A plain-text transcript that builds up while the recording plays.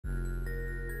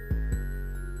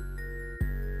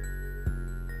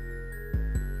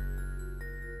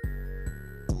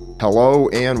Hello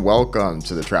and welcome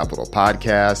to the Trapital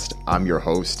Podcast. I'm your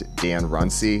host, Dan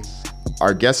Runcie.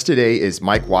 Our guest today is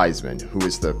Mike Weissman, who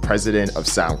is the president of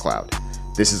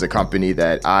SoundCloud. This is a company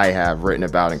that I have written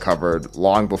about and covered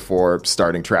long before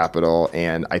starting Trapital,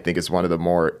 and I think it's one of the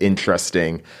more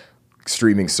interesting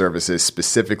streaming services,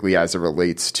 specifically as it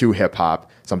relates to hip-hop.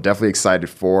 So I'm definitely excited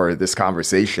for this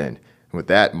conversation. And with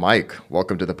that, Mike,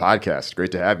 welcome to the podcast.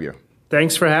 Great to have you.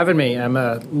 Thanks for having me. I'm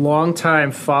a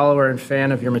longtime follower and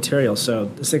fan of your material, so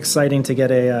it's exciting to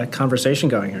get a conversation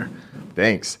going here.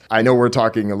 Thanks. I know we're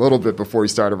talking a little bit before we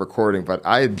started recording, but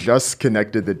I had just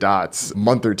connected the dots a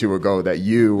month or two ago that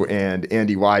you and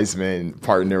Andy Weissman,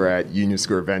 partner at Union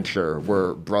Square Venture,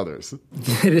 were brothers.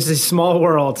 It is a small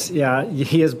world. Yeah,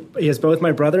 he is both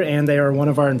my brother, and they are one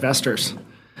of our investors.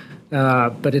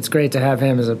 But it's great to have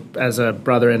him as a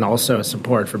brother and also a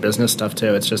support for business stuff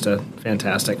too. It's just a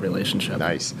fantastic relationship.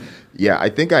 Nice. Yeah, I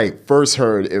think I first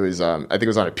heard it was I think it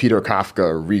was on a Peter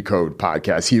Kafka Recode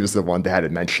podcast. He was the one that had to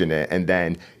mention it, and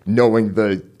then knowing of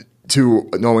the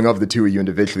two of you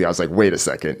individually, I was like, wait a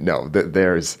second, no, and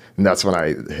that's when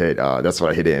I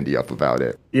hit Andy up about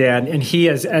it. Yeah, and he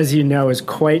is, as you know, is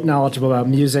quite knowledgeable about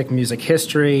music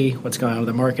history, what's going on in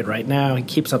the market right now. He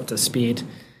keeps up to speed.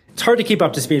 It's hard to keep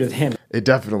up to speed with him. It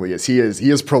definitely is. He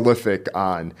is prolific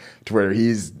on to where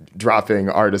he's dropping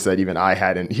artists that even I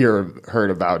hadn't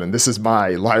heard about. And this is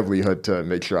my livelihood to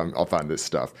make sure I'm up on this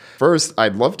stuff. First,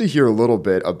 I'd love to hear a little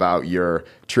bit about your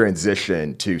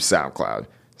transition to SoundCloud.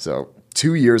 So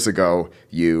 2 years ago,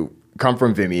 you come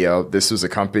from Vimeo. This was a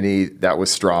company that was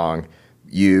strong.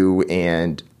 You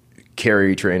and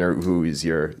Carrie Trainer, who is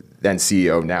your then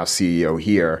CEO, now CEO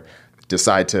here,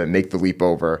 decide to make the leap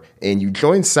over, and you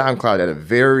joined SoundCloud at a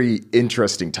very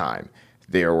interesting time.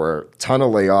 There were a ton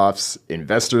of layoffs,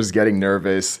 investors getting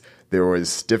nervous, there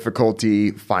was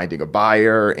difficulty finding a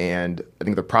buyer, and I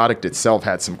think the product itself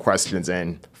had some questions,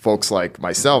 and folks like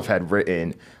myself had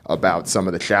written about some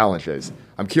of the challenges.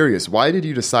 I'm curious, why did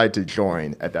you decide to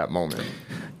join at that moment?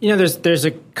 You know, there's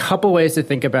a couple ways to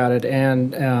think about it,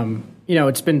 and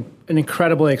it's been an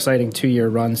incredibly exciting 2-year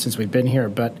run since we've been here,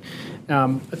 but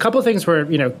a couple of things where,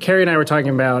 Carrie and I were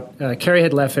talking about, Carrie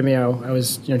had left Vimeo. I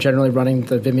was, generally running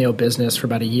the Vimeo business for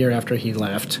about a year after he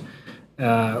left.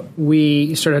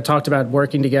 We sort of talked about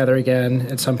working together again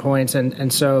at some points.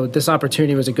 And so this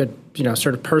opportunity was a good,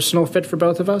 sort of personal fit for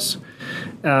both of us.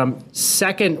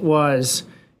 Second was,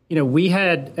 we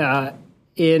had, at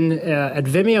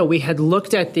Vimeo, we had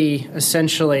looked at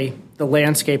essentially the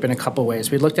landscape in a couple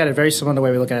ways. We looked at it very similar to the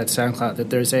way we look at it at SoundCloud, that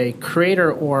there's a creator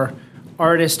or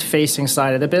artist-facing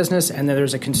side of the business, and then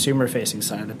there's a consumer-facing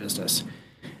side of the business.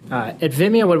 At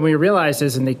Vimeo, what we realized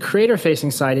is in the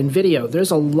creator-facing side, in video, there's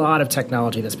a lot of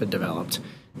technology that's been developed.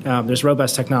 There's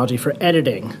robust technology for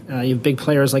editing. You have big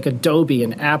players like Adobe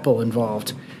and Apple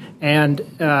involved. And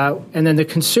then the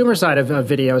consumer side of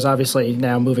video is obviously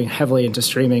now moving heavily into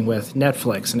streaming with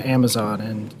Netflix and Amazon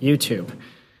and YouTube.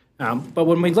 But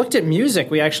when we looked at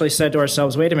music, we actually said to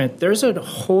ourselves, wait a minute, there's a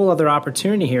whole other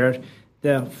opportunity here.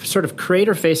 The sort of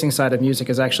creator-facing side of music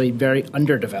is actually very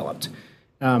underdeveloped.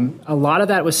 A lot of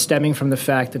that was stemming from the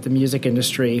fact that the music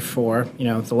industry for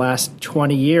the last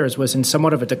 20 years was in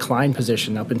somewhat of a decline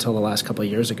position up until the last couple of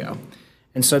years ago.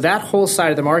 And so that whole side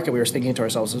of the market, we were thinking to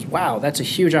ourselves, is, wow, that's a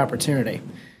huge opportunity.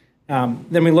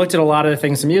 Then we looked at a lot of the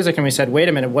things in music and we said, wait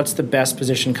a minute, what's the best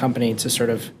positioned company to sort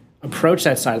of approach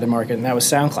that side of the market? And that was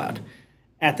SoundCloud.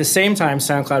 At the same time,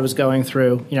 SoundCloud was going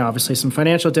through, obviously some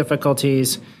financial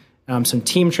difficulties, some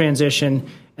team transition.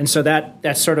 And so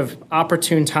that sort of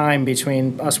opportune time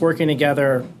between us working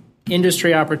together,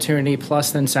 industry opportunity,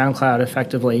 plus then SoundCloud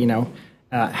effectively,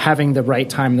 having the right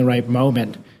time, the right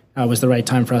moment was the right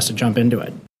time for us to jump into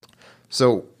it.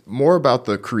 So more about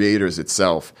the creators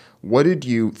itself. What did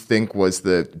you think was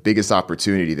the biggest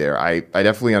opportunity there? I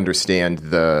definitely understand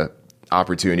the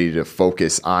opportunity to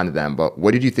focus on them, but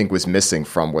what did you think was missing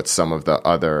from what some of the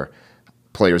other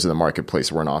players in the marketplace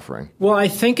weren't offering? Well, I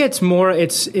think it's more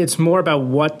about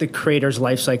what the creator's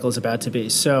life cycle is about to be.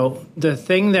 So the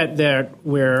thing that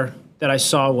I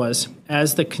saw was,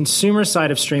 as the consumer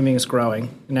side of streaming is growing,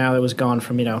 now it was gone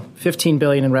from $15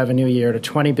 billion in revenue a year to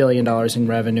 $20 billion in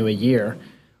revenue a year.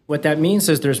 What that means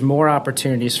is there's more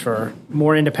opportunities for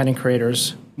more independent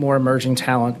creators, more emerging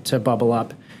talent to bubble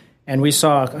up. And we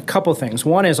saw a couple things.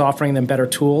 One is offering them better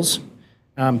tools,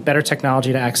 better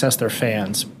technology to access their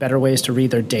fans, better ways to read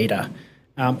their data.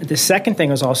 The second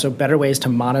thing is also better ways to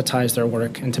monetize their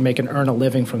work and to make and earn a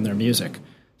living from their music.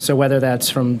 So whether that's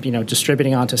from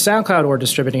distributing onto SoundCloud or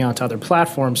distributing onto other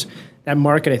platforms, that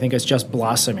market I think is just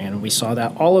blossoming. And we saw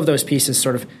that all of those pieces,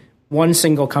 sort of one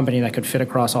single company that could fit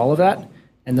across all of that,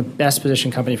 and the best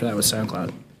positioned company for that was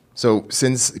SoundCloud. So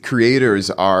since creators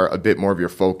are a bit more of your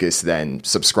focus than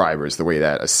subscribers, the way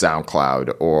that a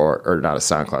SoundCloud or not a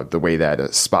SoundCloud, the way that a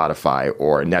Spotify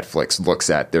or Netflix looks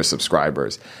at their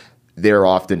subscribers, they're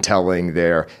often telling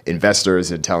their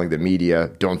investors and telling the media,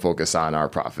 don't focus on our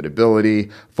profitability,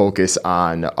 focus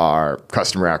on our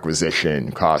customer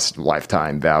acquisition cost,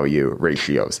 lifetime value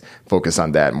ratios, focus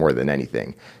on that more than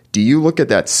anything. Do you look at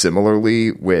that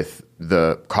similarly with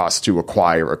the cost to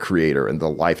acquire a creator and the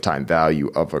lifetime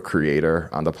value of a creator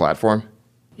on the platform?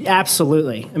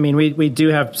 Absolutely. I mean, we do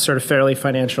have sort of fairly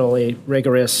financially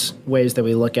rigorous ways that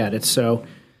we look at it. So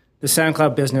the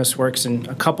SoundCloud business works in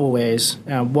a couple ways.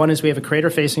 One is we have a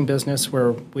creator-facing business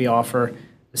where we offer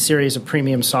a series of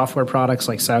premium software products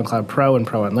like SoundCloud Pro and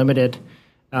Pro Unlimited.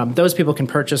 Those people can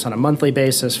purchase on a monthly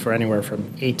basis for anywhere from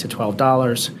 $8 to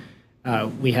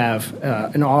 $12. We have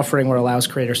an offering where it allows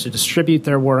creators to distribute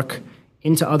their work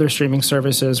into other streaming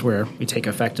services where we take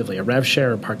effectively a rev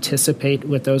share or participate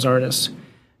with those artists.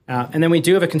 And then we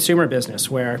do have a consumer business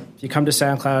where if you come to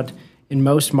SoundCloud, in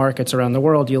most markets around the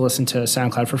world, you'll listen to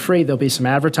SoundCloud for free. There'll be some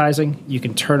advertising. You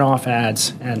can turn off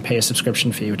ads and pay a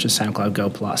subscription fee, which is SoundCloud Go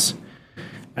Plus.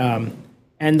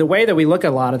 And the way that we look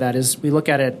at a lot of that is we look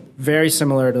at it very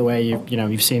similar to the way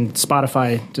you've seen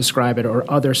Spotify describe it or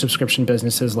other subscription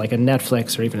businesses like a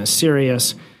Netflix or even a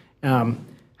Sirius.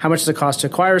 How much does it cost to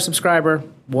acquire a subscriber?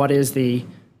 What is the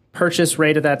purchase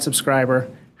rate of that subscriber?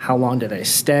 How long do they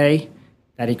stay?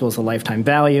 That equals the lifetime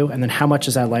value. And then how much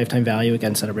is that lifetime value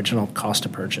against that original cost to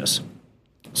purchase?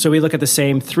 So we look at the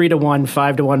same 3-to-1,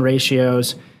 5-to-1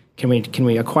 ratios. Can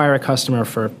we acquire a customer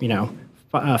for,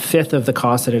 a fifth of the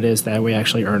cost that it is that we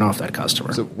actually earn off that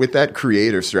customer? So with that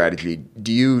creator strategy,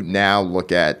 do you now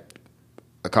look at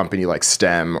a company like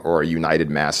STEM or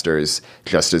United Masters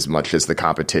just as much as the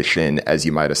competition as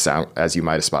you might a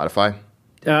Spotify?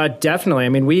 Definitely. I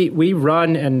mean, we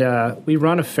run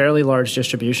a fairly large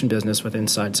distribution business with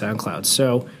inside SoundCloud.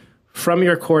 So from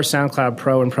your core SoundCloud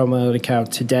Pro and Pro Unlimited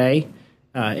account today,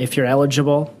 if you're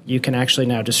eligible, you can actually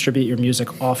now distribute your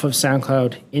music off of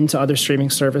SoundCloud into other streaming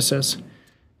services.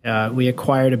 We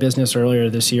acquired a business earlier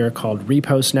this year called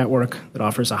Repost Network that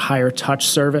offers a higher touch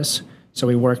service. So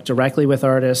we work directly with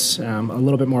artists, a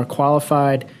little bit more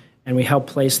qualified, and we help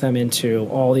place them into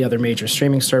all the other major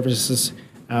streaming services.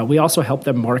 We also help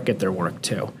them market their work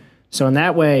too. So in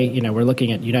that way, we're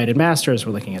looking at United Masters,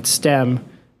 we're looking at STEM,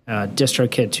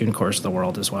 DistroKid, TuneCore of the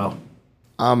world as well.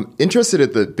 I'm interested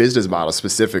in the business model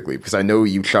specifically because I know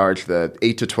you charge the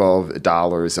 $8 to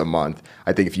 $12 a month.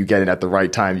 I think if you get it at the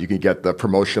right time, you can get the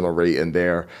promotional rate in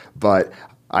there. But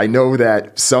I know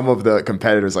that some of the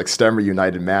competitors like STEM or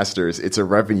United Masters, it's a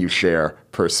revenue share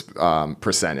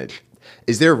percentage.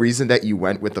 Is there a reason that you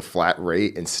went with the flat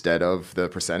rate instead of the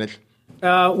percentage?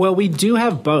 Well, we do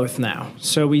have both now.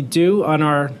 So we do on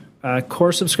our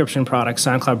core subscription products,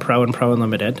 SoundCloud Pro and Pro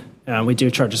Unlimited, we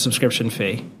do charge a subscription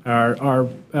fee.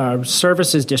 Our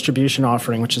services distribution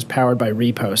offering, which is powered by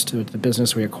Repost, the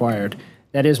business we acquired,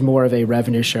 that is more of a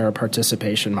revenue share or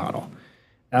participation model.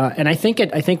 And I think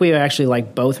we actually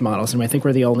like both models, and I think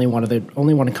we're the only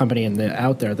one company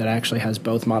out there that actually has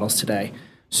both models today.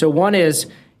 So one is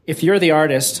if you're the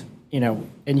artist, and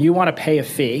you want to pay a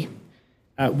fee,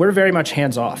 we're very much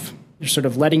hands off. We're sort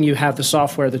of letting you have the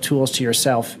software, the tools to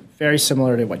yourself, very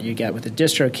similar to what you get with a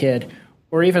DistroKid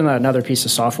or even another piece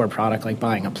of software product like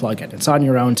buying a plugin. It's on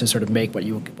your own to sort of make what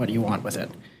you want with it.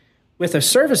 With a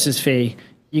services fee,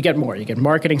 you get more. You get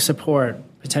marketing support,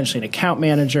 potentially an account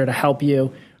manager to help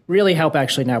you, really help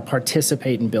actually now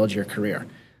participate and build your career.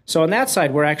 So on that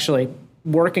side, we're actually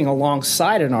working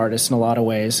alongside an artist in a lot of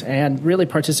ways and really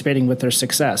participating with their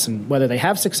success. And whether they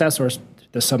have success or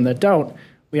there's some that don't,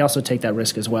 we also take that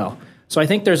risk as well. So I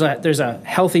think there's a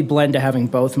healthy blend to having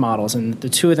both models, and the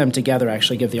two of them together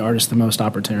actually give the artist the most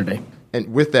opportunity.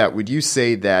 And with that, would you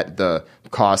say that the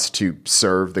cost to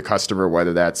serve the customer,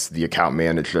 whether that's the account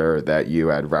manager that you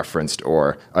had referenced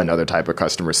or another type of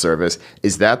customer service,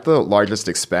 is that the largest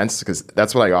expense? Because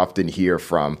that's what I often hear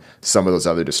from some of those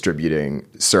other distributing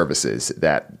services,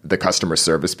 that the customer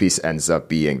service piece ends up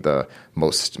being the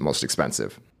most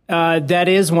expensive. That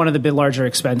is one of the bit larger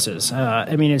expenses.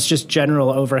 It's just general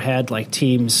overhead like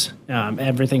teams,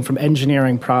 everything from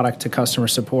engineering, product to customer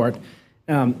support.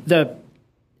 The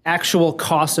actual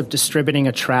cost of distributing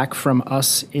a track from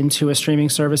us into a streaming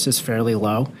service is fairly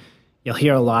low. You'll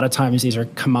hear a lot of times these are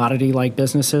commodity-like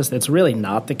businesses. That's really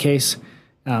not the case.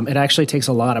 It actually takes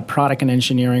a lot of product and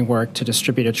engineering work to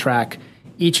distribute a track.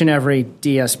 Each and every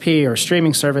DSP or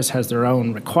streaming service has their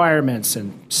own requirements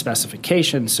and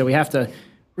specifications, so we have to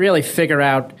really figure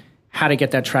out how to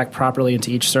get that track properly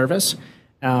into each service.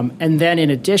 And then in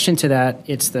addition to that,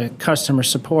 it's the customer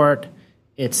support,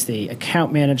 it's the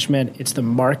account management, it's the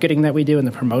marketing that we do and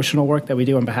the promotional work that we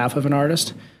do on behalf of an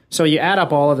artist. So you add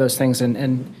up all of those things,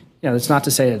 and it's not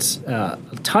to say it's a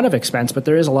ton of expense, but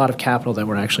there is a lot of capital that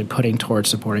we're actually putting towards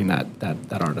supporting that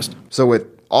artist. So with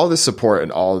all this support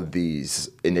and all of these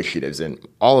initiatives, and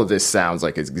all of this sounds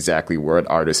like it's exactly what an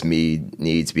artist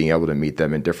needs, being able to meet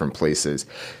them in different places.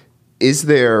 Is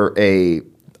there a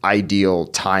ideal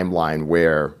timeline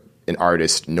where an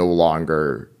artist no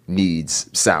longer needs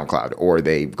SoundCloud or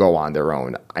they go on their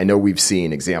own? I know we've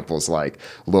seen examples like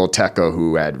Lil Tecca,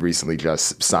 who had recently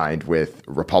just signed with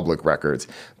Republic Records,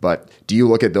 but do you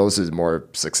look at those as more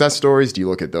success stories? Do you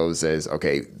look at those as,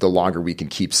 okay, the longer we can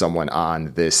keep someone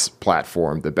on this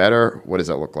platform, the better? What does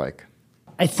that look like?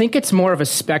 I think it's more of a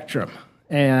spectrum,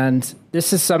 and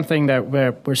this is something that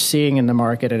we're seeing in the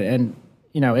market, and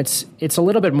it's a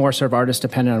little bit more sort of artist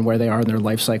dependent on where they are in their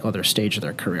life cycle, their stage of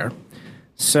their career.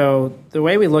 So the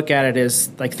way we look at it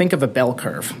is like, think of a bell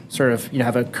curve. Sort of, you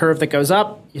have a curve that goes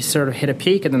up, you sort of hit a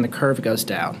peak, and then the curve goes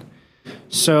down.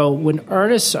 So when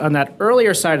artists on that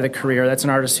earlier side of the career, that's an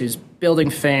artist who's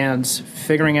building fans,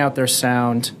 figuring out their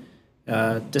sound,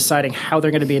 deciding how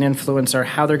they're going to be an influencer,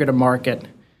 how they're going to market,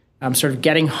 sort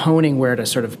of honing where to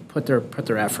sort of put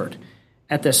their effort.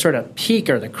 At the sort of peak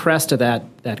or the crest of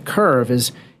that curve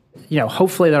is,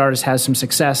 hopefully that artist has some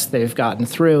success. They've gotten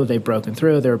through, they've broken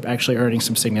through, they're actually earning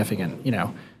some significant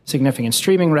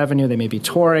streaming revenue. They may be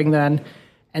touring then.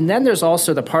 And then there's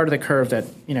also the part of the curve that,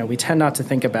 we tend not to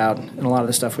think about in a lot of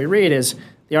the stuff we read is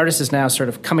the artist is now sort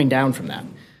of coming down from that.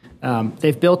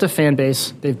 They've built a fan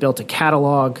base, they've built a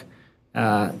catalog.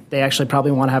 They actually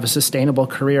probably want to have a sustainable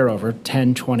career over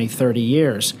 10, 20, 30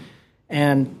 years.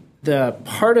 And the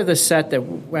part of the set that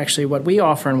actually what we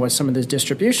offer and what some of the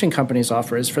distribution companies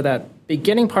offer is for that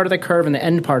beginning part of the curve and the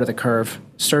end part of the curve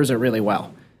serves it really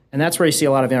well. And that's where you see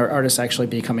a lot of our artists actually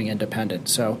becoming independent.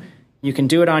 So you can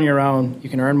do it on your own. You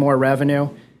can earn more revenue.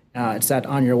 It's that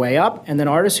on your way up. And then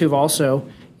artists who've also,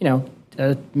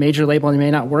 a major label and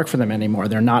may not work for them anymore.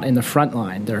 They're not in the front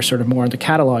line. They're sort of more in the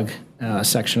catalog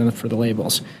section for the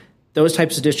labels. Those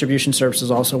types of distribution services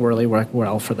also really work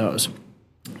well for those.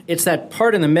 It's that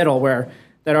part in the middle where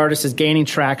that artist is gaining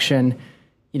traction,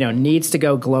 needs to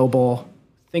go global,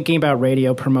 thinking about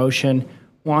radio promotion,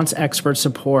 wants expert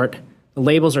support. The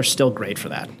labels are still great for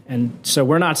that. And so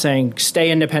we're not saying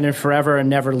stay independent forever and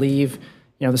never leave,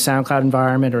 the SoundCloud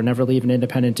environment or never leave an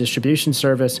independent distribution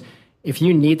service. If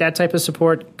you need that type of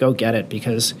support, go get it,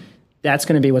 because that's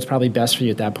going to be what's probably best for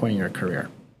you at that point in your career.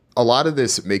 A lot of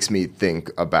this makes me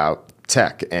think about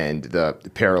tech and the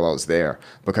parallels there,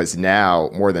 because now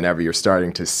more than ever, you're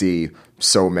starting to see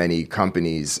so many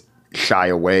companies shy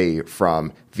away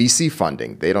from VC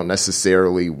funding. They don't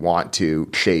necessarily want to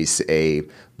chase a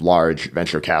large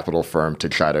venture capital firm to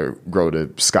try to grow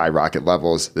to skyrocket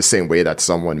levels, the same way that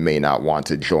someone may not want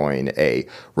to join a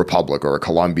Republic or a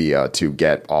Columbia to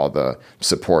get all the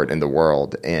support in the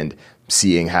world. And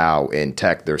seeing how in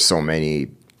tech there's so many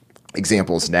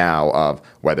examples now of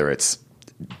whether it's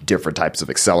different types of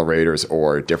accelerators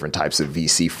or different types of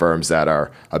VC firms that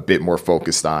are a bit more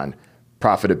focused on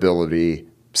profitability,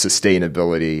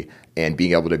 sustainability, and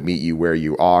being able to meet you where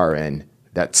you are. And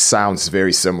that sounds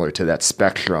very similar to that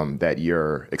spectrum that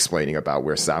you're explaining about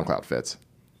where SoundCloud fits.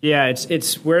 Yeah,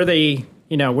 it's where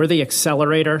we're the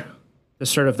accelerator, the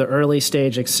sort of the early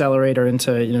stage accelerator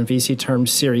into VC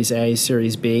terms, Series A,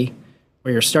 Series B,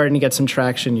 where you're starting to get some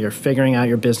traction, you're figuring out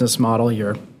your business model,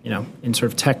 you're in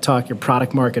sort of tech talk, your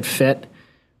product market fit,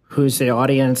 who's the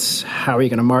audience, how are you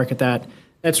going to market that?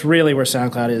 That's really where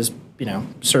SoundCloud is,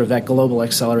 sort of that global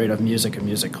accelerator of music and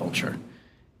music culture.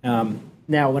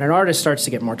 Now, when an artist starts to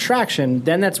get more traction,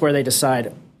 then that's where they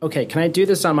decide, okay, can I do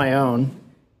this on my own?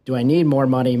 Do I need more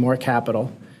money, more capital?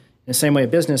 In the same way a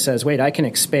business says, wait, I can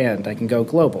expand, I can go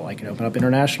global, I can open up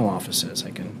international offices,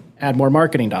 I can add more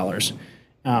marketing dollars.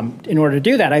 In order to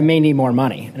do that, I may need more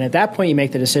money. And at that point, you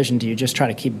make the decision, do you just try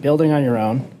to keep building on your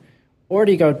own, or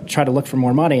do you go try to look for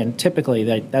more money? And typically,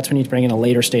 that's when you bring in a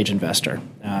later stage investor,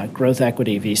 growth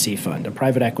equity VC fund, a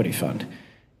private equity fund.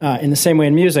 In the same way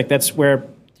in music, that's where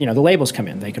the labels come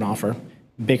in. They can offer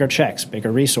bigger checks,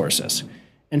 bigger resources.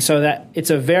 And so that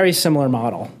it's a very similar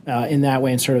model in that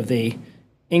way, in sort of the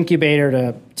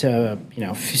incubator to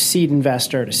seed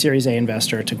investor to Series A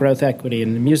investor to growth equity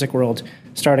in the music world,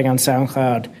 starting on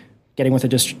SoundCloud, getting with a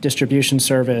distribution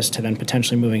service to then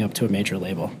potentially moving up to a major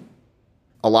label.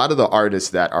 A lot of the artists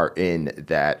that are in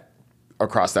that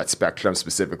across that spectrum,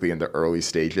 specifically in the early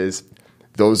stages,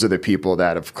 those are the people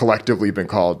that have collectively been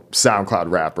called SoundCloud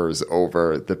rappers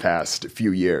over the past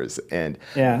few years. And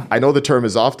I know the term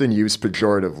is often used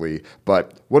pejoratively,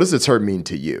 but what does the term mean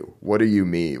to you? What do you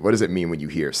mean? What does it mean when you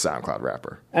hear SoundCloud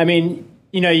rapper? I mean,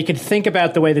 you could think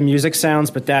about the way the music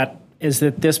sounds, but that is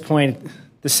at this point,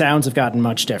 the sounds have gotten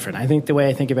much different. I think the way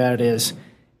I think about it is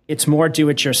it's more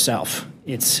do-it-yourself.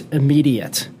 It's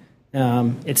immediate.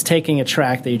 It's taking a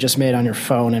track that you just made on your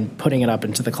phone and putting it up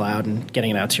into the cloud and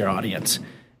getting it out to your audience.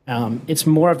 It's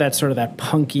more of that sort of that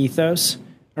punk ethos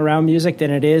around music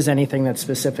than it is anything that's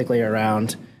specifically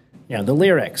around, the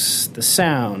lyrics, the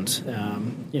sound.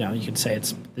 You could say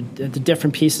it's the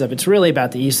different pieces of it. It's really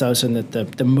about the ethos and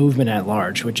the movement at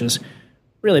large, which is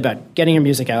really about getting your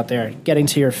music out there, getting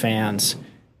to your fans,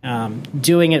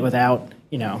 doing it without,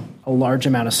 a large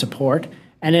amount of support.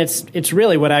 And it's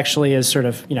really what actually is sort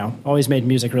of, always made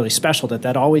music really special,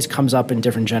 that always comes up in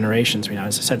different generations.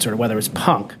 As I said, sort of whether it's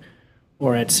punk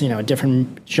or it's, a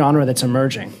different genre that's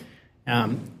emerging.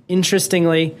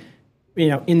 Interestingly,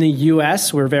 in the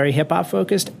U.S., we're very hip-hop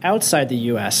focused. Outside the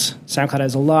U.S., SoundCloud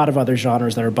has a lot of other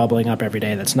genres that are bubbling up every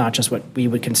day. That's not just what we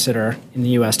would consider in the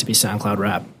U.S. to be SoundCloud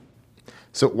rap.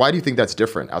 So why do you think that's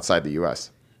different outside the U.S.?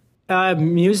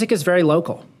 Music is very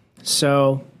local.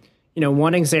 So,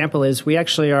 one example is we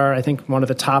actually are, I think, one of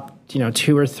the top,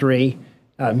 2 or 3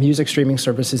 music streaming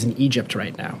services in Egypt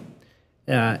right now.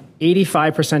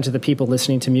 85% of the people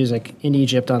listening to music in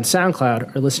Egypt on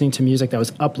SoundCloud are listening to music that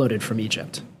was uploaded from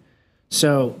Egypt.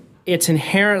 So it's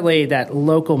inherently that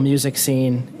local music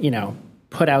scene,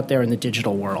 put out there in the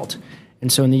digital world.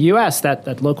 And so in the U.S.,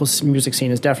 that local music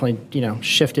scene has definitely,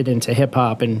 shifted into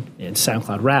hip-hop and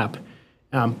SoundCloud rap.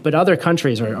 But other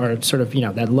countries are sort of,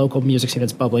 that local music scene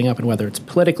that's bubbling up, and whether it's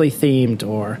politically themed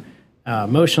or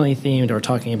emotionally themed or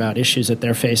talking about issues that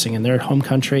they're facing in their home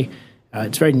country,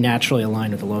 it's very naturally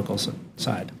aligned with the local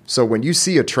side. So when you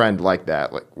see a trend like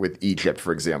that, like with Egypt,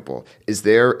 for example, is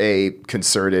there a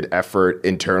concerted effort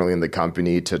internally in the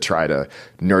company to try to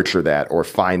nurture that or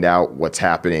find out what's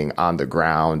happening on the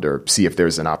ground or see if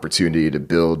there's an opportunity to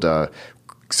build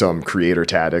some creator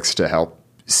tactics to help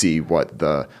see what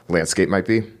the landscape might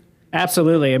be?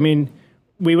 Absolutely. I mean,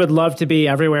 we would love to be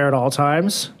everywhere at all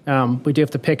times. We do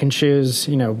have to pick and choose,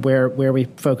 where we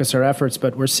focus our efforts,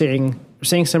 but we're seeing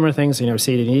similar things. We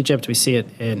see it in Egypt, we see it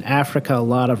in Africa, a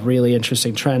lot of really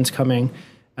interesting trends coming,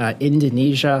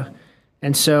 Indonesia.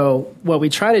 And so what we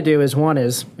try to do is, one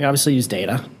is we obviously use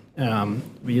data.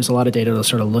 We use a lot of data to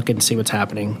sort of look and see what's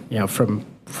happening,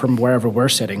 from wherever we're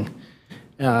sitting.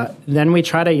 Then we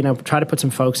try to put some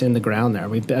folks in the ground there.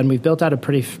 We've built out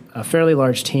a fairly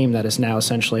large team that is now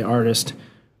essentially artist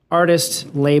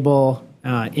label,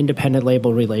 independent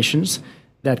label relations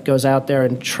that goes out there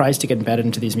and tries to get embedded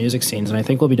into these music scenes. And I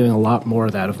think we'll be doing a lot more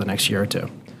of that over the next year or two.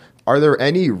 Are there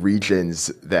any regions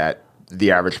that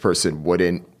the average person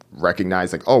wouldn't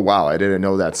recognize? Like, oh, wow, I didn't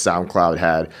know that SoundCloud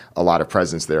had a lot of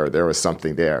presence there. There was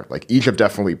something there. Like Egypt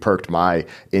definitely perked my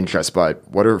interest, but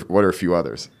what are a few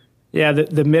others? Yeah,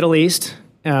 the Middle East.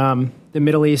 The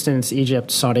Middle East, and it's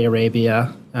Egypt, Saudi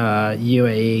Arabia,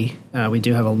 UAE. We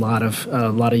do have a lot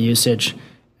of usage.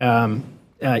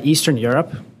 Eastern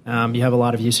Europe, you have a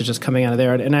lot of usage that's coming out of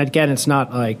there. And again, it's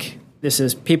not like this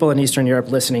is people in Eastern Europe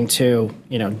listening to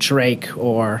Drake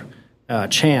or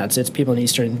Chance. It's people in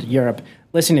Eastern Europe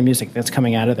listening to music that's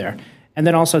coming out of there. And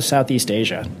then also Southeast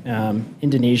Asia,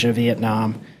 Indonesia,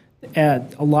 Vietnam, a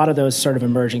lot of those sort of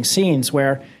emerging scenes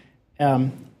where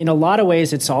in a lot of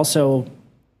ways, it's also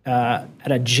at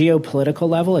a geopolitical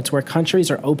level. It's where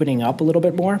countries are opening up a little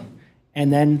bit more,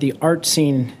 and then the art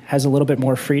scene has a little bit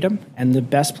more freedom. And the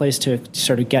best place to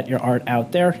sort of get your art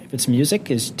out there, if it's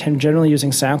music, is generally using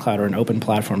SoundCloud or an open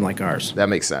platform like ours. That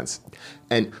makes sense.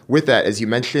 And with that, as you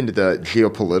mentioned the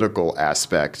geopolitical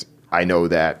aspect, I know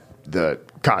that the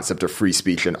concept of free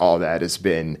speech and all that has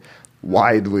been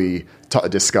widely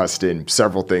discussed in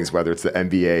several things, whether it's the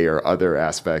NBA or other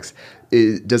aspects.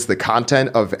 Does the content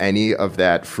of any of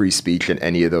that free speech in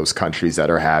any of those countries that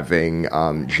are having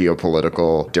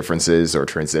geopolitical differences or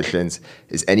transitions,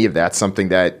 is any of that something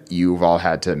that you've all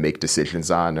had to make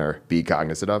decisions on or be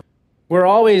cognizant of? We're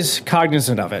always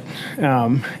cognizant of it.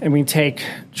 And we take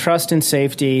trust and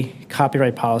safety,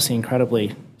 copyright policy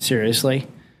incredibly seriously.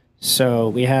 So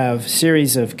we have a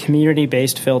series of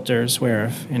community-based filters where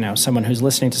if, someone who's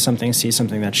listening to something sees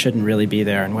something that shouldn't really be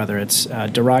there, and whether it's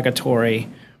derogatory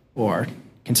or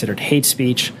considered hate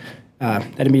speech,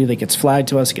 that immediately gets flagged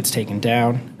to us, gets taken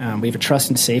down. We have a trust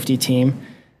and safety team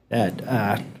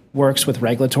that works with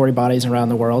regulatory bodies around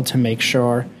the world to make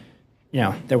sure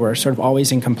that we're sort of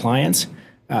always in compliance.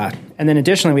 And then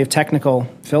additionally, we have technical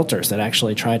filters that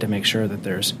actually try to make sure that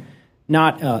there's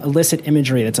not illicit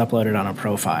imagery that's uploaded on a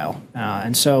profile.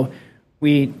 And so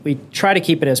we try to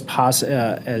keep it as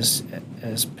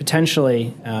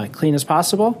potentially clean as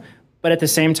possible. But at the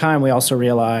same time, we also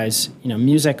realize,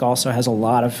 music also has a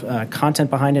lot of content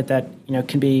behind it that,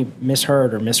 can be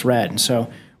misheard or misread. And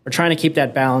so we're trying to keep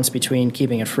that balance between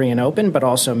keeping it free and open, but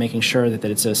also making sure that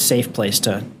it's a safe place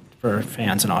for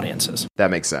fans and audiences.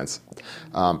 That makes sense.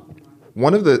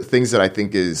 One of the things that I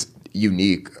think is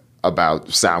unique about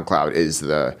SoundCloud is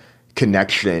the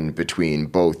connection between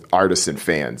both artists and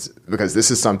fans, because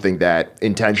this is something that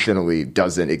intentionally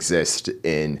doesn't exist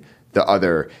in the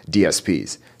other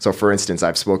DSPs. So for instance,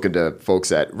 I've spoken to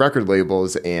folks at record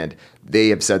labels, and they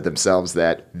have said themselves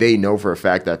that they know for a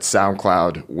fact that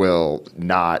SoundCloud will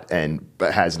not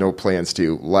but has no plans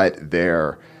to let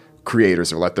their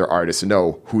creators or let their artists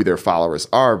know who their followers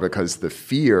are, because the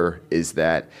fear is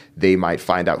that they might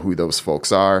find out who those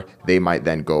folks are. They might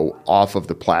then go off of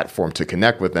the platform to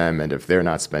connect with them. And if they're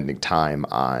not spending time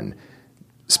on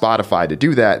Spotify to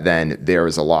do that, then there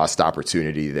is a lost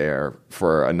opportunity there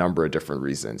for a number of different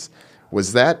reasons.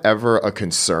 Was that ever a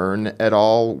concern at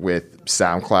all with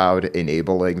SoundCloud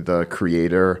enabling the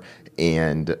creator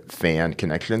and fan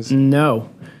connections? No.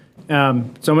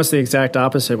 It's almost the exact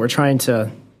opposite. We're trying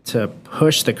to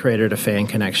push the creator to fan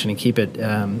connection and keep it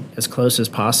as close as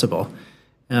possible.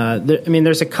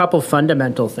 There's a couple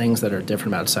fundamental things that are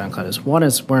different about SoundCloud. One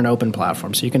is we're an open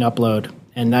platform, so you can upload,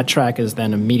 and that track is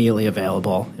then immediately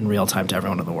available in real time to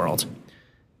everyone in the world.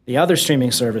 The other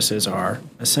streaming services are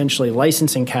essentially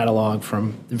licensing catalog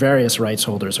from various rights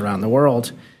holders around the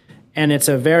world, and it's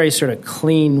a very sort of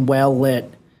clean,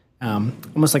 well-lit,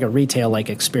 almost like a retail-like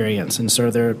experience. And so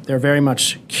they're very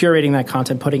much curating that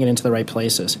content, putting it into the right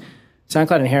places.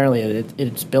 SoundCloud inherently,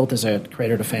 it's built as a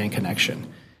creator-to-fan connection.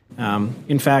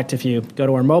 In fact, if you go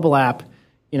to our mobile app,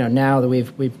 now that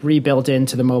we've rebuilt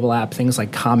into the mobile app things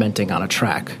like commenting on a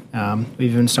track.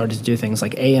 We've even started to do things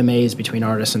like AMAs between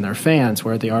artists and their fans,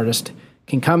 where the artist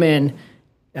can come in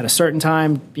at a certain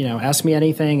time, ask me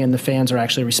anything, and the fans are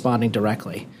actually responding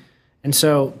directly. And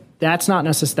so that's not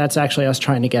necessarily, that's actually us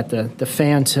trying to get the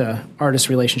fan to artist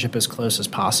relationship as close as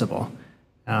possible.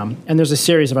 And there's a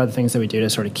series of other things that we do to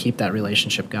sort of keep that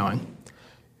relationship going.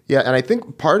 Yeah, and I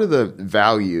think part of the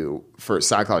value for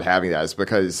SoundCloud having that is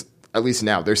because, at least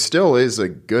now, there still is a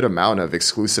good amount of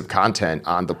exclusive content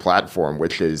on the platform,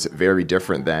 which is very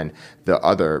different than the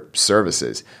other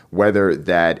services, whether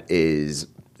that is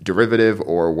derivative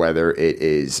or whether it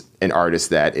is an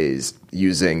artist that is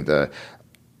using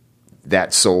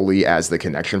that solely as the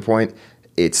connection point.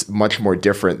 It's much more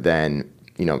different than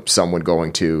someone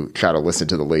going to try to listen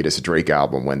to the latest Drake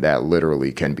album when that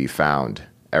literally can be found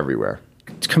everywhere.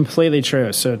 It's completely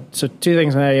true. So two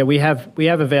things. We have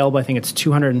available, I think it's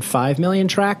 205 million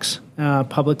tracks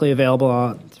publicly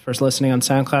available for listening on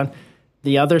SoundCloud.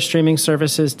 The other streaming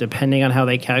services, depending on how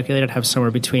they calculate it, have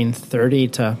somewhere between 30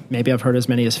 to maybe I've heard as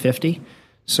many as 50.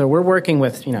 So we're working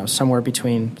with somewhere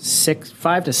between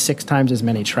 5 to 6 times as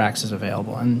many tracks as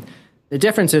available. And the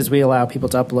difference is we allow people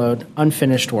to upload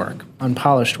unfinished work,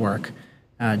 unpolished work,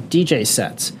 DJ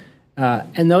sets.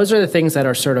 And those are the things that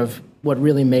are sort of what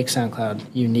really makes SoundCloud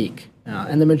unique.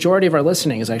 And the majority of our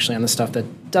listening is actually on the stuff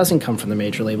that doesn't come from the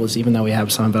major labels, even though we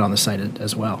have some of it on the site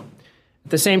as well.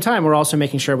 At the same time, we're also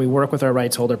making sure we work with our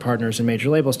rights holder partners and major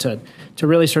labels to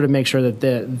really sort of make sure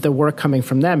that the work coming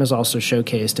from them is also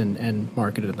showcased and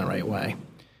marketed in the right way.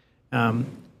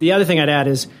 The other thing I'd add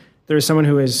is there's someone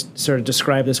who has sort of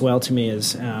described this well to me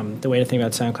as the way to think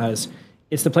about SoundCloud is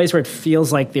it's the place where it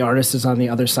feels like the artist is on the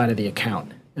other side of the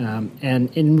account.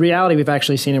 And in reality, we've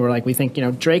actually seen it where we think,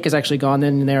 Drake has actually gone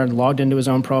in there and logged into his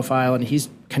own profile and he's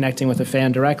connecting with a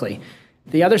fan directly.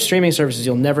 The other streaming services,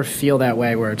 you'll never feel that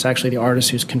way, where it's actually the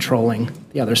artist who's controlling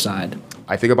the other side.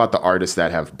 I think about the artists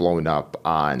that have blown up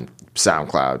on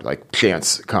SoundCloud, like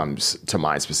Chance comes to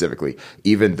mind specifically.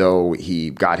 Even though he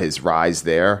got his rise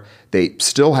there, they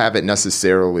still haven't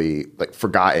necessarily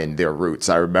forgotten their roots.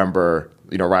 I remember,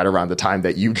 right around the time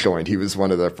that you joined, he was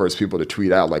one of the first people to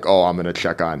tweet out I'm going to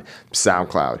check on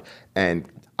SoundCloud. And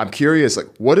I'm curious,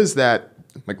 what does that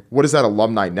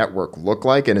alumni network look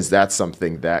like? And is that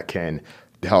something that can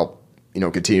help,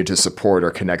 continue to support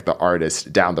or connect the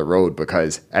artist down the road?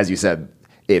 Because as you said,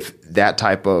 if that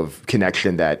type of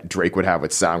connection that Drake would have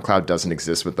with SoundCloud doesn't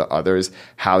exist with the others,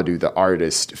 how do the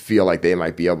artists feel like they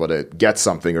might be able to get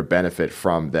something or benefit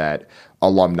from that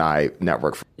alumni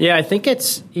network? Yeah, I think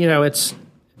it's you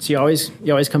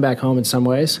always come back home in some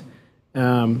ways.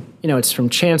 It's from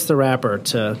Chance the Rapper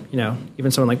to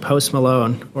even someone like Post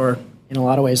Malone, or in a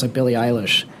lot of ways like Billie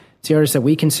Eilish. It's the artists that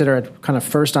we consider it kind of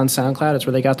first on SoundCloud. It's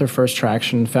where they got their first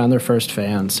traction, found their first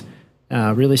fans.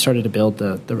 really started to build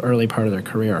the early part of their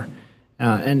career.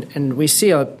 And we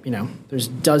see, there's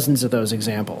dozens of those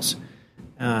examples.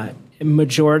 A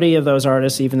majority of those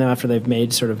artists, even though after they've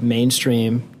made sort of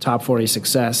mainstream top 40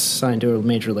 success, signed to a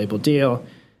major label deal,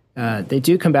 they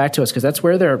do come back to us because that's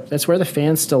where the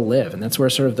fans still live, and that's where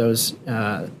sort of those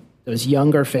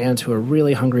younger fans who are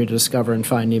really hungry to discover and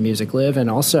find new music live, and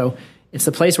also it's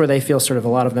the place where they feel a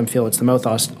lot of them feel it's the most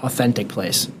authentic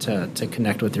place to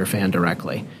connect with your fan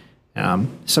directly.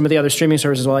 Some of the other streaming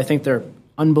services, well, I think they're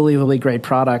unbelievably great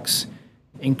products,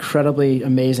 incredibly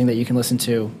amazing that you can listen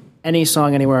to any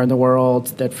song anywhere in the world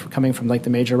that coming from like the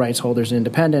major rights holders and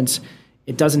independents.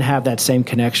 It doesn't have that same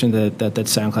connection that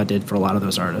SoundCloud did for a lot of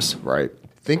those artists. Right.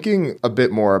 Thinking a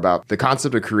bit more about the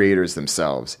concept of creators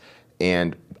themselves,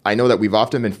 and I know that we've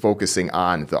often been focusing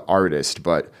on the artist,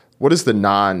 but what does the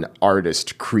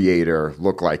non-artist creator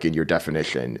look like in your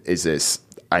definition? Is this,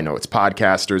 I know it's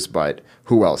podcasters, but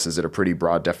who else? Is it a pretty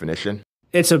broad definition?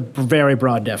 It's a very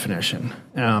broad definition.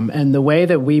 And the way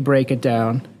that we break it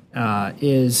down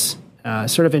is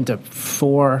sort of into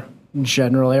 4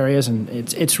 general areas, and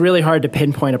it's really hard to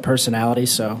pinpoint a personality,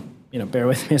 so bear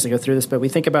with me as I go through this, but we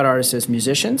think about artists as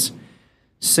musicians,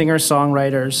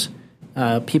 singer-songwriters,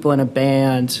 people in a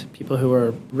band, people who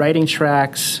are writing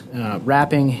tracks,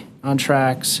 rapping on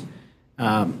tracks.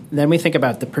 Then we think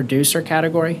about the producer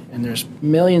category, and there's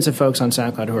millions of folks on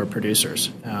SoundCloud who are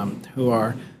producers, who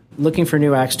are looking for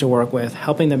new acts to work with,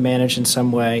 helping them manage in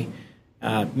some way,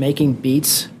 making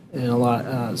beats in a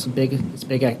lot. It's a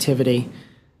big activity.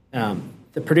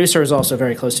 The producer is also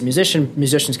very close to musicians.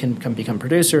 Musicians can become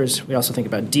producers. We also think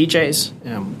about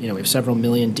DJs. We have several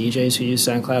million DJs who use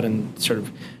SoundCloud, and sort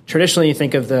of traditionally you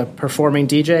think of the performing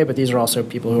DJ, but these are also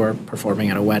people who are performing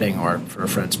at a wedding or for a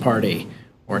friend's party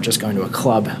or just going to a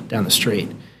club down the street.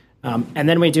 And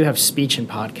then we do have speech and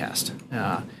podcast.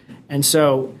 And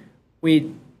so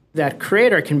that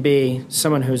creator can be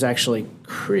someone who's actually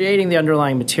creating the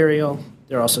underlying material.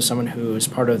 They're also someone who is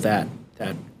part of that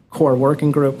core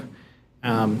working group.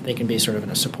 They can be sort of in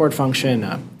a support function,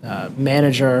 a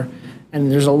manager,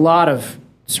 and there's a lot of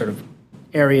sort of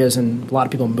areas, and a lot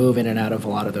of people move in and out of a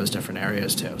lot of those different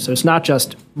areas too. So it's not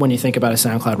just when you think about a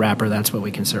SoundCloud rapper, that's what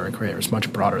we consider a creator. It's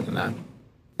much broader than that.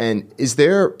 And is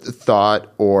there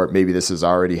thought, or maybe this is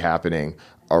already happening,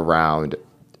 around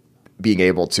being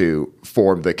able to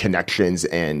form the connections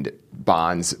and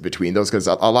bonds between those? Because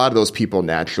a lot of those people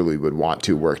naturally would want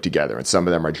to work together, and some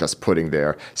of them are just putting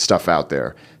their stuff out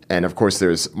there. And of course,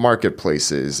 there's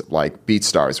marketplaces like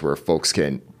BeatStars where folks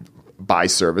can buy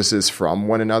services from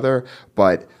one another.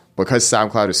 But because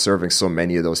SoundCloud is serving so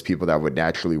many of those people that would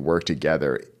naturally work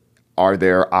together, are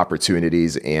there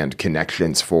opportunities and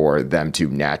connections for them to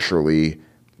naturally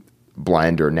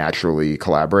blend or naturally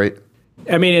collaborate?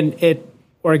 I mean, it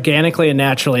organically and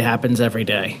naturally happens every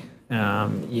day.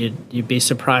 You'd be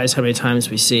surprised how many times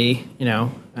we see,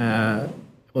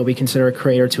 what we consider a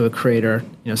creator to a creator,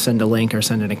 send a link or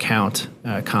send an account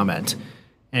comment.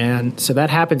 And so that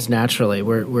happens naturally.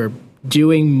 We're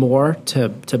doing more to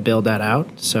build that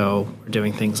out. So we're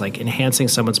doing things like enhancing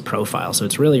someone's profile. So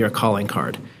it's really your calling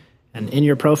card. And in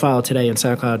your profile today in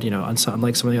SoundCloud,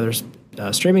 unlike some of the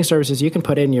other streaming services, you can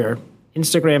put in your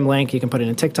Instagram link, you can put in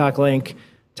a TikTok link,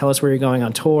 tell us where you're going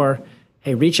on tour.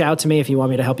 Hey, reach out to me if you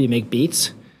want me to help you make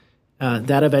beats.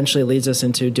 That eventually leads us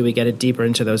into, do we get it deeper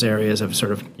into those areas of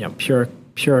sort of pure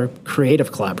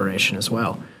creative collaboration as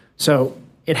well. So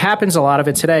it happens, a lot of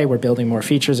it today. We're building more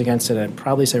features against it. I'd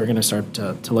probably say we're going to start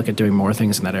to look at doing more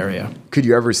things in that area. Could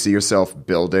you ever see yourself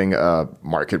building a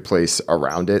marketplace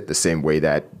around it the same way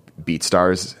that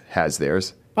BeatStars has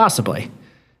theirs? Possibly.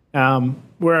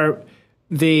 Where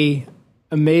the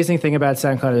amazing thing about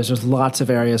SoundCloud is there's lots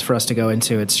of areas for us to go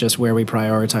into. It's just where we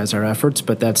prioritize our efforts,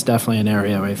 but that's definitely an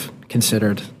area we've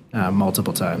considered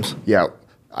multiple times. Yeah,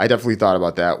 I definitely thought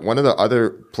about that. One of the other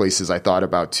places I thought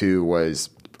about too was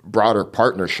broader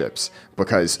partnerships,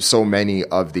 because so many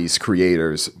of these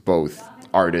creators, both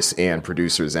artists and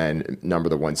producers, and a number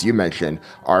of the ones you mentioned,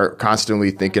 are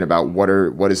constantly thinking about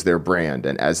what is their brand.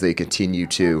 And as they continue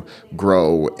to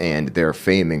grow and their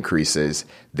fame increases,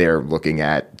 they're looking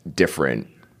at different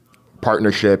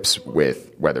partnerships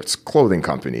with whether it's clothing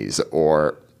companies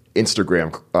or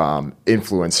Instagram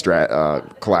influence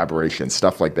collaboration,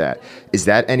 stuff like that. Is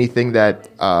that anything that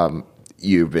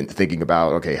you've been thinking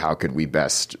about? Okay, how could we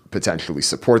best potentially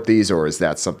support these, or is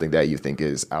that something that you think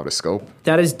is out of scope?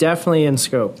 That is definitely in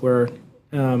scope. We're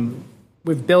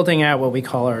building out what we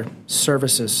call our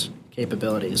services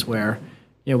capabilities, where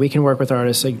we can work with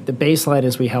artists. Like the baseline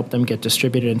is we help them get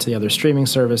distributed into the other streaming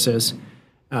services.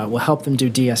 We'll help them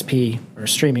do DSP or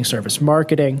streaming service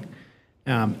marketing.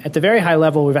 At the very high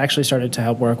level, we've actually started to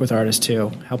help work with artists to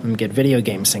help them get video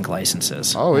game sync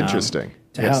licenses. Oh, interesting.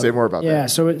 Say more about that. Yeah,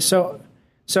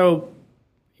 so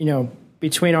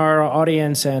between our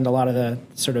audience and a lot of the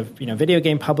sort of video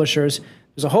game publishers,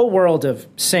 there's a whole world of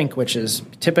sync, which is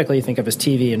typically you think of as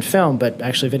TV and film, but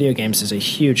actually video games is a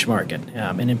huge market,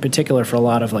 and in particular for a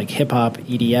lot of like hip hop,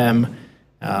 EDM,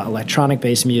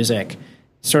 electronic-based music,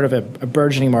 sort of a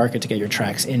burgeoning market to get your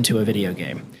tracks into a video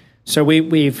game. So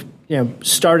we've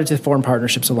started to form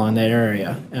partnerships along that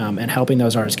area and helping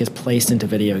those artists get placed into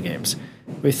video games.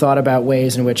 We've thought about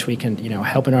ways in which we can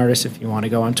help an artist if you want to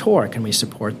go on tour. Can we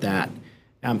support that?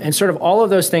 And sort of all of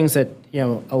those things that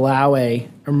allow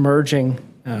emerging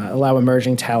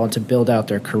talent to build out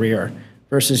their career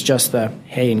versus just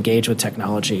engage with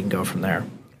technology and go from there.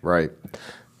 Right.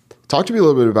 Talk to me a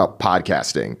little bit about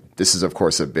podcasting. This is, of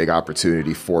course, a big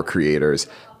opportunity for creators.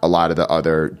 A lot of the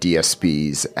other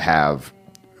DSPs have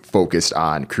focused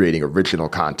on creating original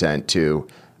content to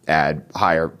add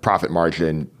higher profit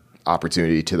margin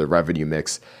opportunity to the revenue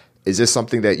mix. Is this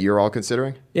something that you're all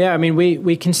considering? Yeah, I mean,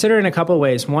 we consider in a couple of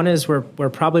ways. One is we're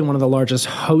probably one of the largest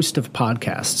hosts of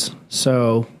podcasts.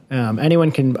 So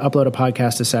anyone can upload a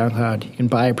podcast to SoundCloud. You can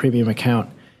buy a premium account,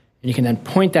 and you can then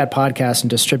point that podcast and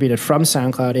distribute it from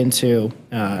SoundCloud into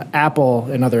Apple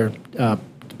and other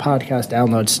podcast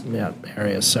downloads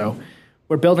areas. So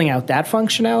we're building out that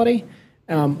functionality.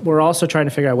 We're also trying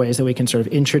to figure out ways that we can sort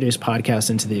of introduce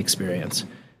podcasts into the experience.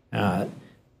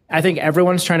 I think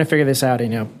everyone's trying to figure this out.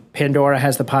 Pandora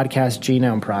has the Podcast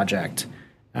Genome Project.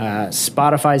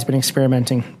 Spotify's been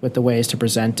experimenting with the ways to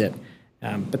present it.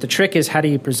 But the trick is, how do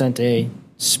you present a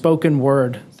spoken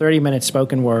word, 30-minute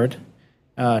spoken word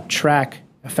track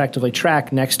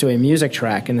next to a music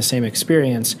track in the same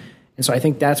experience? And so I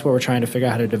think that's what we're trying to figure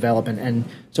out how to develop. And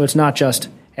so it's not just,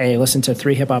 hey, listen to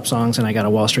 3 hip-hop songs and I got a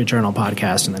Wall Street Journal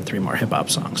podcast and then 3 more hip-hop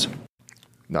songs.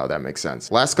 No, that makes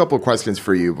sense. Last couple of questions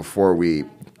for you before we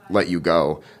let you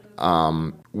go.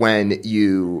 When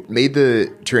you made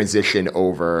the transition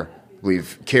over, I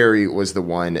believe Carrie was the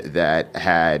one that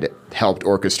had helped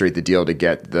orchestrate the deal to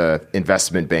get the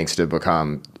investment banks to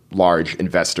become large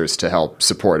investors to help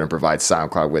support and provide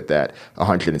SoundCloud with that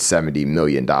 $170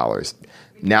 million.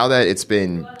 Now that it's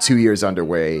been 2 years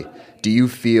underway, do you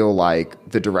feel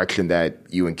like the direction that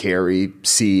you and Carrie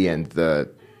see and the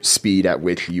speed at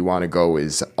which you want to go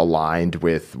is aligned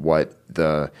with what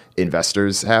the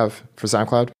investors have for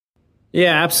SoundCloud?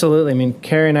 Yeah, absolutely. I mean,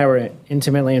 Carrie and I were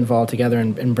intimately involved together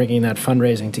in bringing that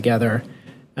fundraising together.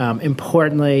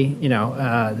 Importantly,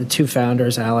 the 2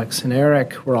 founders, Alex and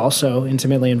Eric, were also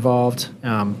intimately involved.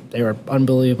 They were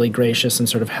unbelievably gracious in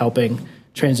sort of helping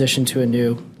transition to a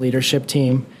new leadership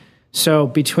team. So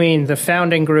between the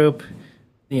founding group,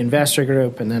 the investor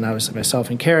group, and then obviously myself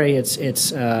and Carrie, it's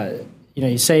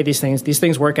you say these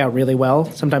things work out really well.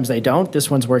 Sometimes they don't. This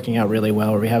one's working out really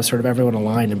well, where we have sort of everyone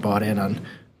aligned and bought in on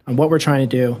what we're trying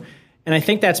to do. And I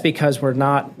think that's because we're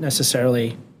not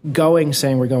necessarily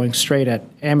saying we're going straight at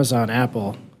Amazon,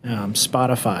 Apple,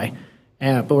 Spotify,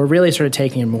 but we're really sort of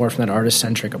taking it more from that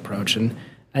artist-centric approach. And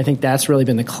I think that's really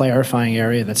been the clarifying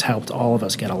area that's helped all of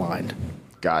us get aligned.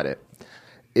 Got it.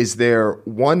 Is there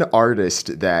one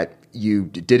artist that you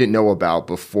didn't know about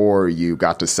before you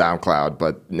got to SoundCloud,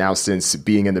 but now since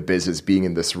being in the business, being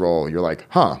in this role, you're like,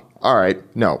 all right,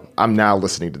 no, I'm now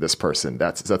listening to this person.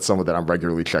 That's someone that I'm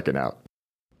regularly checking out.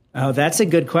 Oh, that's a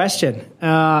good question.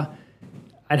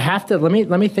 I'd have to, let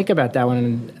me think about that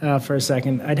one for a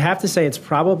second. I'd have to say it's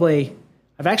probably,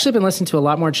 I've actually been listening to a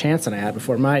lot more Chance than I had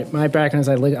before. My background is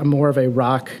I'm more of a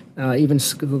rock, even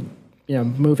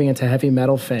moving into heavy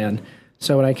metal fan.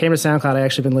 So when I came to SoundCloud, I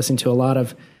actually been listening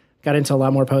to got into a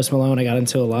lot more Post Malone. I got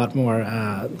into a lot more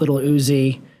Little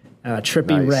Uzi,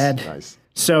 Trippie Redd. Nice.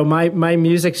 So my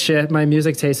music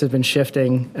taste has been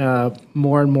shifting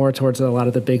more and more towards a lot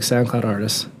of the big SoundCloud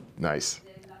artists. Nice.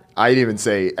 I'd even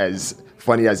say, as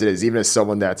funny as it is, even as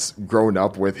someone that's grown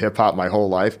up with hip hop my whole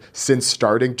life, since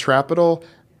starting Trapital,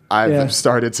 I've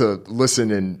started to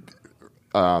listen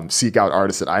and seek out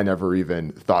artists that I never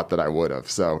even thought that I would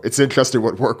have. So it's interesting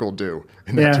what work will do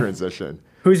in that transition.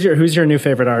 Who's your new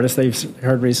favorite artist that you've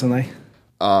heard recently?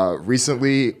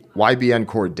 Recently, YBN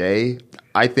Cordae.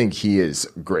 I think he is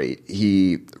great.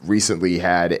 He recently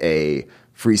had a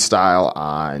freestyle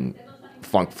on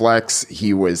Funk Flex.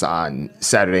 He was on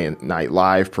Saturday Night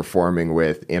Live performing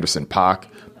with Anderson .Paak.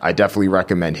 I definitely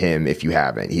recommend him if you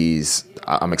haven't.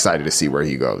 I'm excited to see where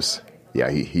he goes.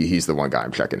 Yeah, he's the one guy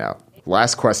I'm checking out.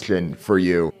 Last question for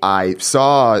you. I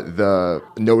saw the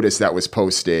notice that was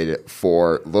posted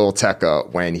for Lil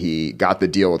Tecca when he got the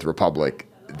deal with Republic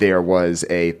there was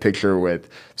a picture with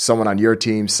someone on your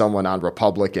team, someone on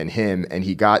Republic, and him, and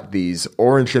he got these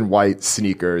orange and white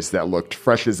sneakers that looked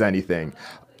fresh as anything.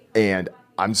 And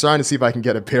I'm trying to see if I can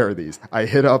get a pair of these. I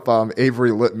hit up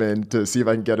Avery Littman to see if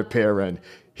I can get a pair, and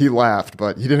he laughed,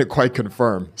 but he didn't quite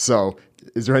confirm. So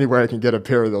is there any way I can get a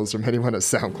pair of those from anyone at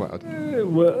SoundCloud?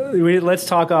 Well, let's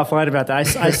talk offline about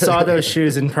that. I saw those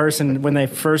shoes in person when they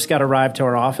first got arrived to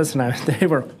our office, and they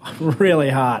were really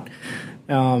hot.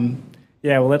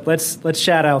 Yeah, well, let's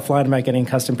chat offline about getting a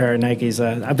custom pair of Nikes.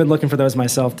 I've been looking for those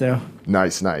myself too.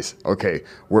 Nice. Okay,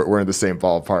 we're in the same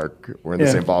ballpark. We're in the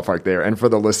same ballpark there. And for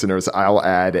the listeners, I'll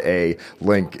add a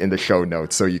link in the show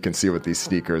notes so you can see what these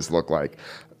sneakers look like.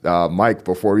 Mike,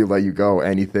 before we let you go,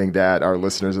 anything that our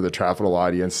listeners of the Trapital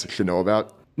audience should know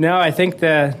about? No, I think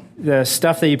the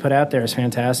stuff that you put out there is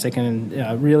fantastic and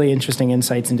really interesting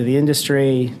insights into the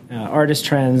industry, artist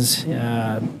trends,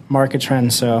 market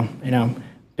trends. So,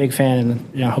 big fan,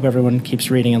 and hope everyone keeps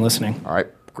reading and listening. All right,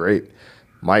 great.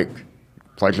 Mike,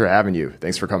 pleasure having you.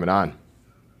 Thanks for coming on.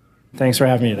 Thanks for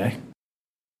having me today.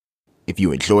 If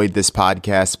you enjoyed this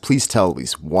podcast, please tell at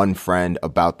least one friend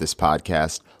about this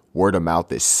podcast. Word of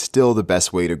mouth is still the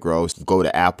best way to grow. Go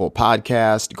to Apple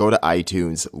Podcast, go to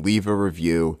iTunes, leave a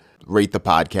review, rate the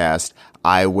podcast.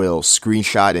 I will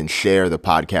screenshot and share the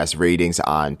podcast ratings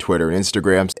on Twitter and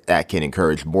Instagram. That can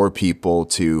encourage more people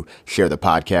to share the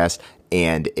podcast.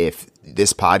 And if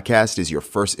this podcast is your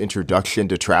first introduction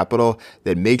to Trapital,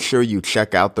 then make sure you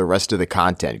check out the rest of the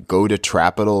content. Go to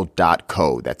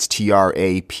trapital.co. That's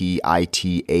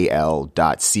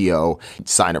trapital.co.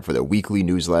 Sign up for the weekly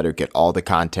newsletter. Get all the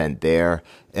content there.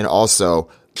 And also,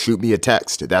 shoot me a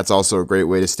text. That's also a great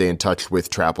way to stay in touch with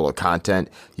Trapital content.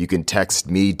 You can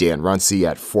text me, Dan Runcie,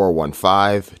 at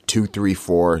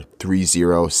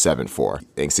 415-234-3074.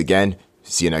 Thanks again.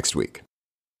 See you next week.